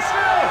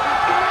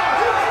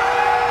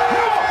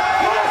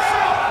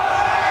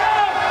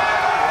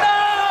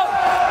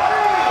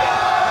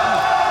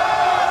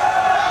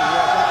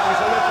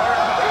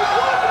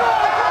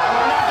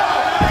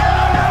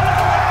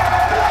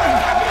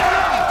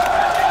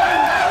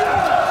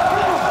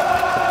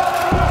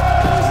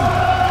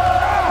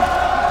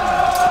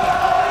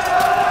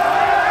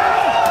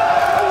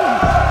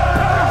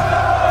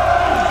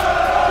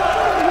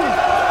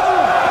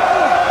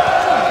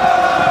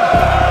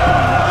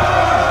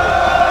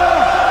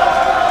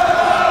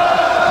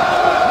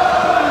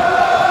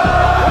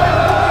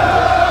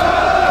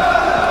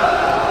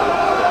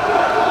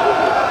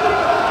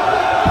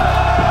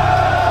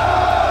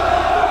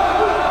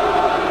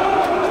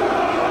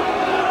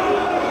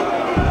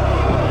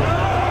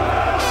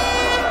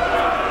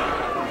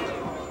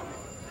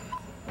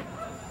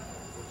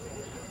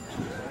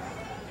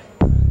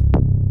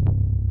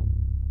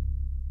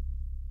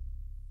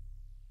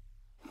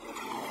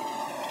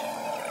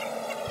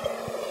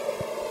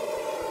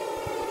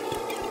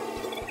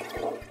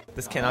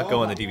 This cannot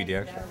go on the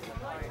DVD extra.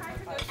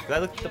 I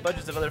looked at the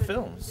budgets of other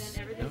films.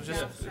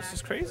 It's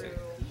just crazy.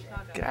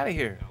 Get out of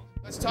here.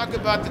 Let's talk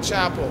about the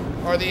chapel,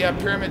 or the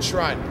Pyramid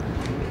Shrine.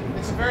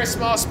 It's a very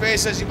small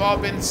space, as you've all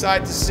been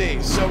inside to see,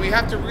 so we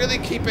have to really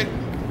keep it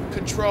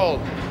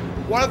controlled.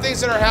 One of the things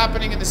that are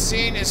happening in the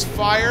scene is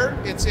fire.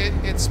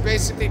 It's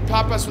basically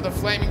Papas with a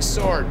flaming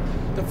sword.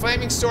 The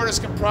flaming sword is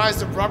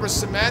comprised of rubber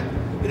cement.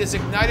 It is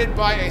ignited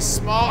by a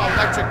small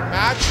electric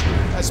match.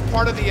 As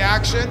part of the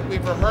action,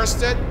 we've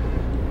rehearsed it.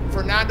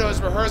 Fernando has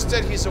rehearsed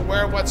it. He's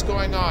aware of what's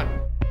going on.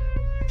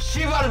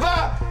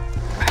 Shivalva!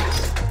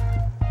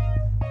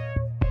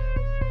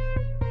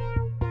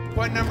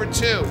 Point number 2.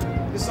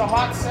 This is a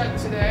hot set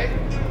today.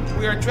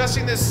 We are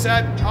dressing this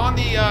set on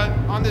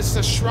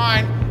this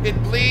shrine. It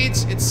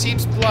bleeds. It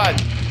seeps blood.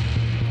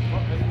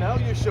 And now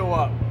you show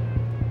up.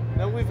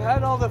 Now we've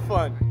had all the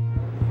fun.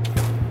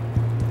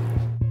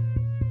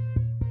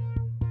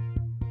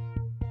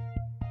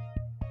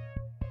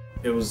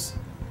 It was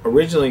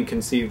originally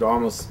conceived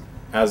almost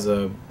as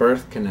a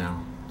birth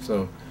canal.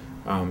 So,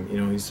 you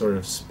know, he sort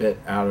of spit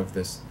out of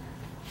this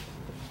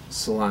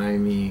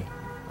slimy,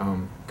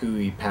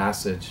 gooey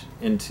passage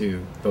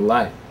into the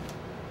light.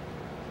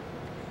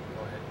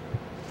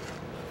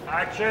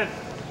 Action!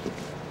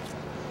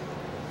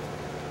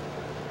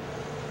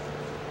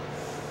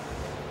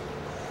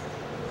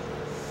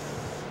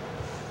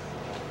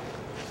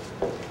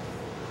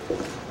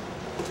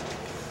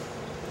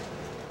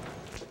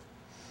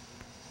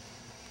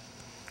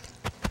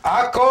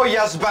 Ako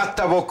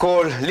yazbata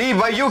vokol,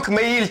 liba juk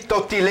meil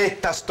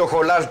totileta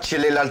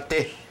stoholarchile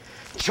lalte,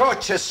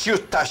 choche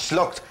sjuta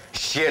slokt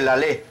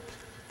sjelale.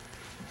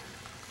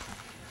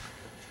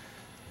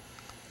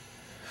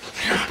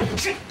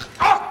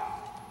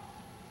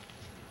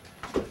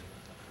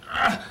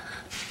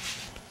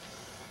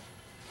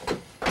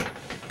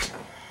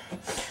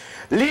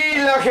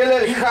 Lila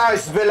heler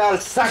hais velal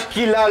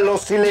sakila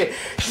losile,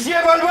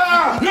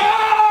 sjevalva!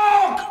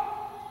 No!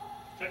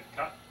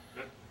 Cut.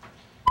 Good.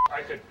 All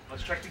right, good.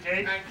 Let's check the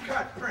gate. And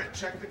cut, print,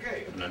 check the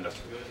gate. Good.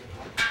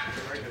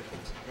 Very good.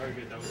 Very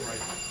good. That was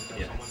right.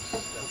 Yeah.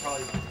 Someone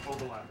probably pulled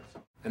the ladder.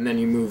 And then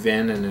you move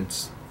in and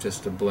it's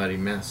just a bloody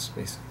mess,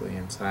 basically,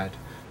 inside.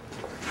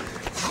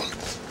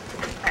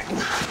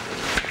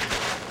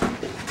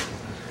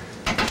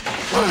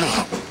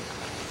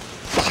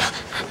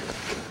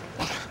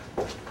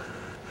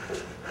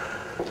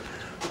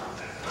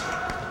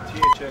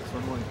 THX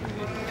 11.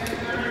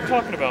 What are you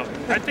talking about?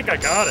 I think I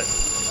got it.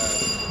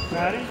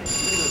 Patty,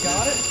 you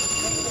got it?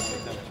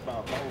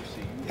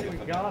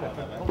 We got it.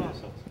 Hold on.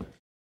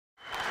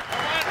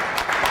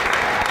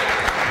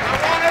 I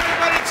want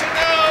everybody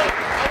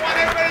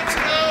to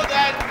know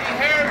that the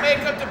hair and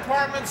makeup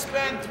department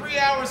spend 3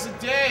 hours a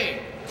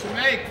day to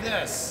make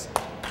this.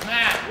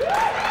 Matt.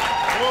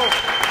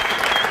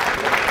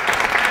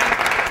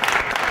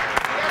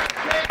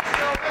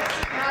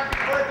 Happy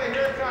birthday,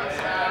 here it comes.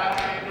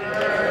 Happy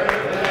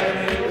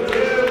birthday.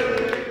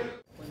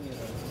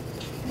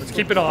 Let's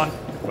keep it on.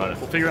 We'll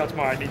figure it out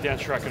tomorrow. I need Dan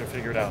Schrecker to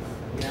figure it out.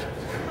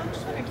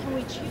 Can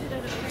we cheat it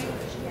out of frame?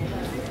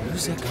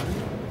 Who's that guy?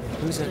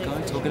 Who's that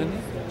guy talking to me?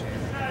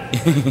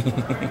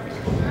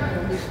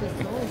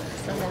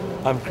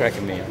 I'm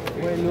cracking me up.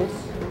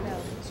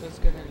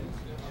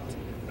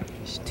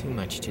 There's too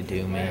much to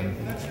do, man.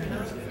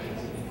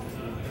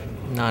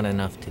 Not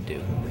enough to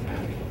do.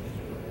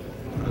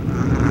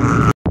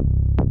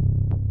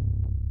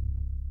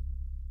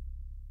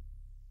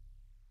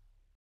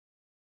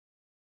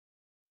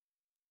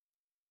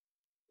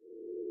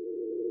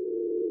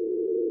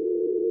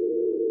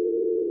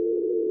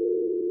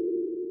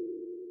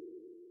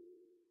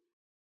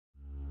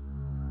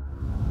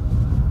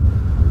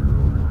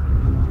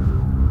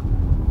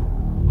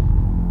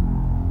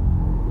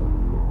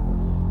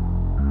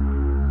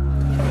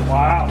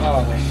 Wow.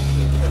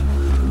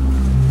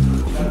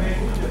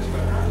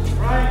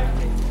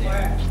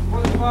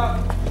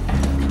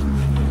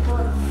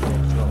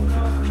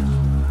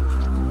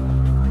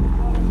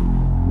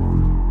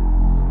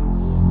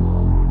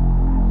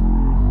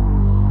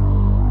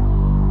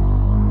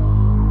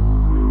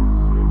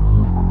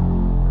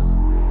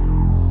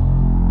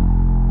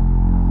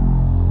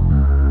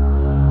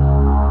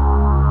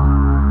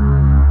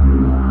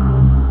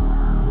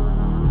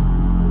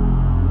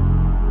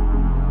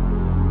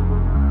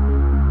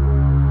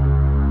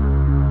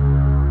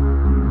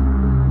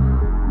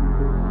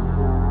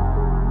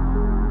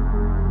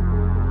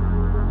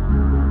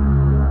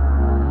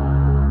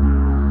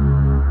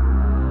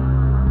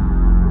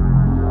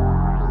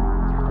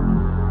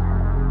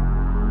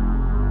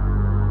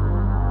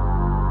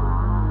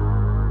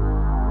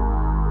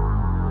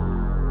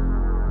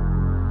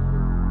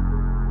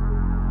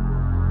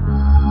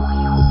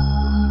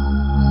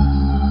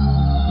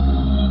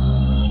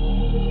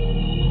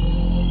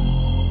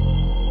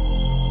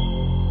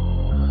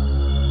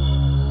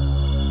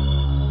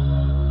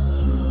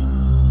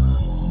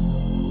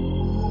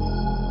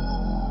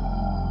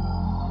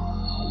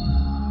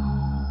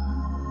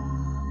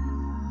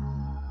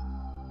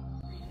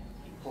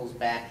 Pulls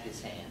back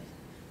his hand.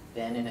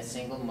 Then in a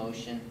single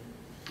motion...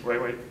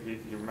 Wait. He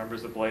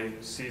remembers the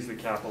blade, sees the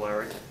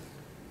capillary.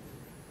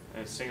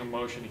 In a single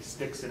motion, he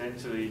sticks it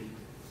into the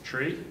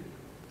tree,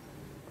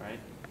 right?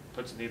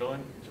 Puts the needle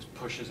in, just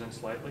pushes in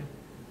slightly.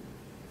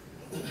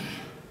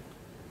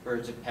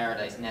 Birds of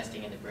paradise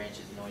nesting in the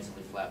branches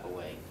noisily flap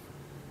away.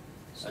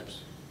 A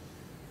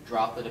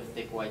droplet of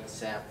thick white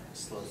sap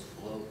slows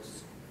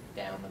floats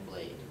down the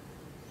blade.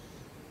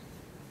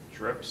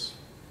 Drips.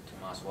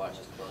 Tomas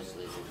watches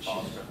closely as it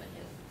falls from the hill.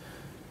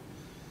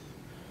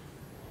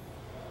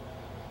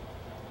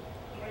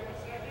 Wait a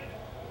second.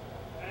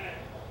 And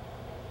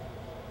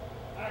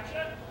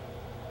action.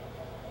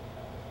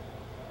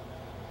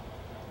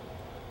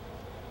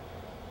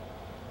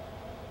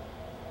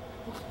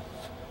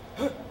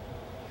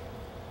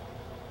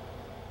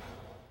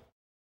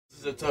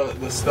 This is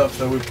the stuff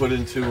that we put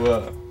into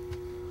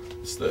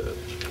it's the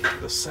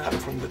sap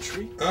from the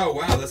tree. Oh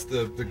wow, that's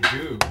the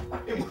goo.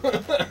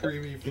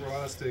 Creamy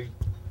frosting.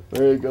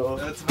 There you go.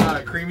 That's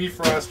not creamy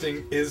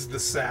frosting is the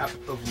sap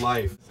of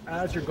life.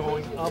 As you're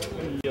going up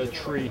the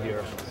tree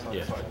here,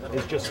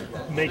 is just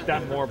make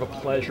that more of a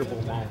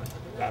pleasurable moment.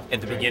 At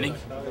the beginning?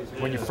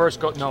 When you first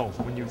go,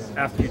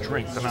 after you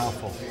drink the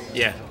mouthful.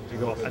 Yeah. You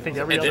go. I think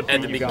every other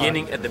at the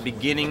beginning. At the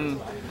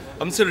beginning,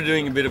 I'm sort of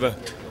doing a bit of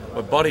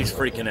my body's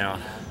freaking out.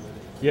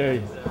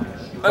 Yeah.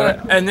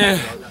 And then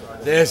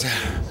there's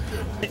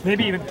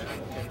maybe even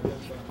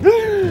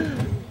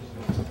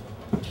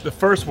the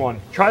first one.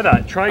 Try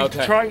that. Try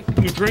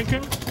you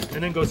drinking,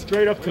 and then go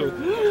straight up to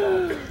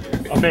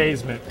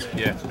amazement.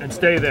 Yeah. And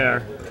stay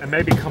there, and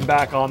maybe come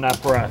back on that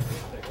breath.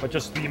 But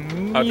just the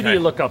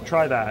immediate look up.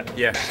 Try that.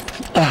 Yeah.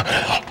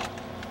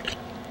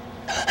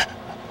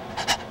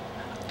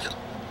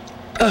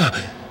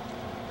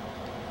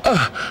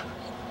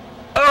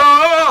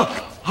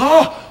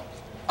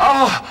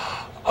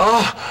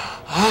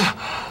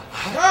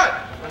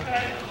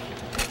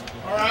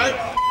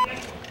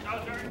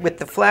 With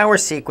the flower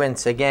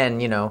sequence, again,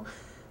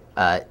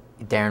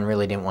 Darren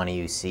really didn't want to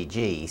use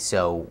CG,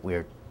 so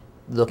we're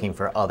looking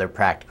for other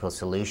practical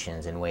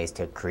solutions and ways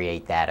to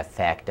create that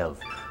effect of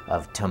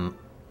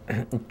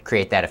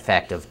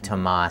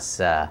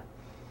Tomas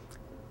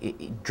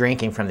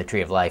drinking from the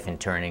tree of life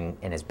and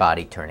his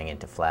body turning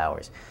into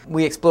flowers.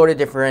 We explored a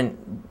different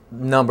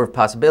number of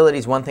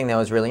possibilities. One thing that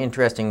was really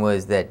interesting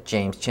was that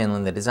James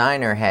Chinlin, the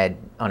designer, had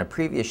on a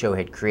previous show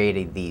had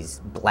created these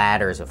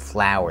bladders of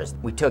flowers.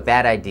 We took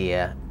that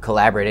idea,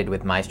 collaborated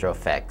with Maestro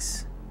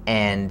Effects,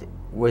 and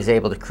was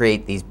able to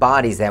create these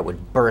bodies that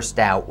would burst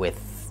out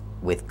with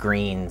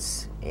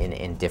greens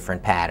in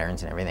different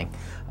patterns and everything.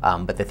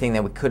 But the thing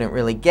that we couldn't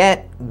really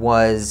get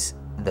was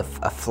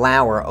a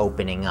flower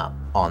opening up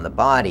on the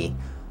body.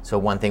 So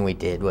one thing we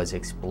did was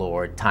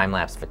explore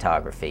time-lapse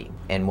photography,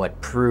 and what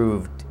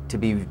proved to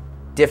be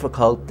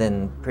difficult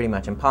and pretty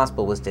much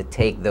impossible was to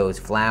take those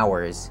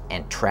flowers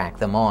and track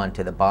them on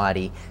to the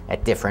body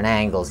at different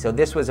angles. So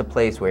this was a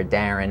place where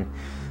Darren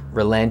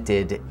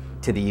relented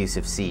to the use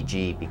of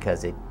CG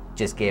because it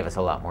just gave us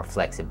a lot more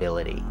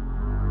flexibility.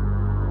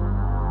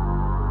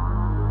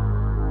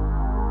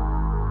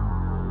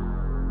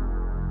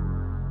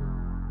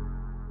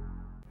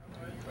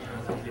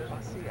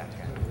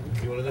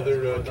 You want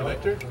another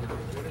connector?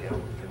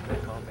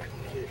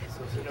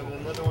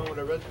 Another one with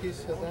a red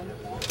piece then?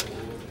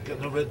 Got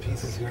no red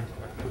pieces here.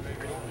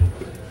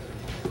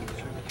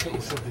 Get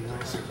you something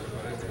else.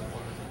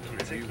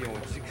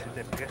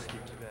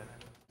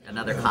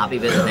 Another copy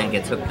of it then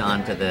gets hooked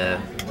onto the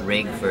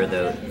rig for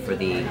the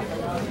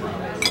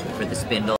spindle.